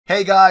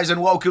Hey guys,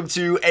 and welcome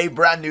to a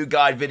brand new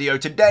guide video.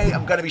 Today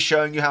I'm going to be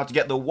showing you how to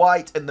get the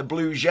white and the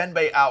blue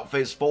Genbei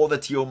outfits for the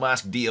Teal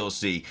Mask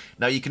DLC.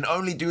 Now you can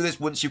only do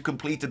this once you've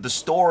completed the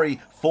story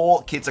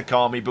for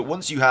Kitakami, but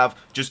once you have,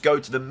 just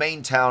go to the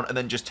main town and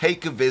then just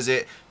take a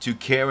visit to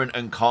Kieran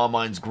and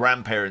Carmine's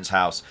grandparents'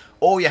 house.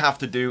 All you have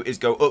to do is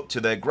go up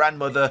to their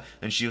grandmother,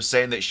 and she was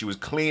saying that she was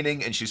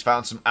cleaning and she's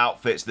found some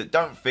outfits that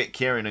don't fit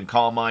Kieran and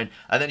Carmine,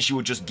 and then she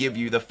will just give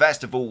you the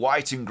festival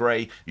white and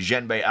grey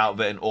Genbei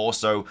outfit and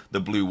also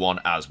the blue one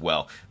as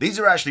well. These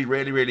are actually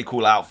really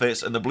cool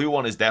outfits, and the blue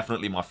one is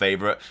definitely my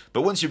favourite.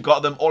 But once you've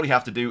got them, all you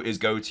have to do is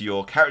go to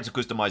your character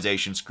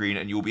customization screen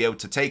and you'll be able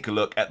to take a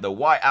look at the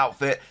white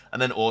outfit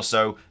and then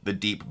also the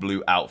deep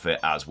blue outfit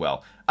as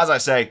well. As I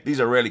say,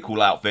 these are really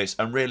cool outfits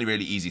and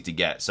really easy to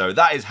get. So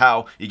that is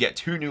how you get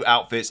two new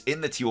outfits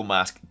in the Teal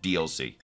Mask DLC.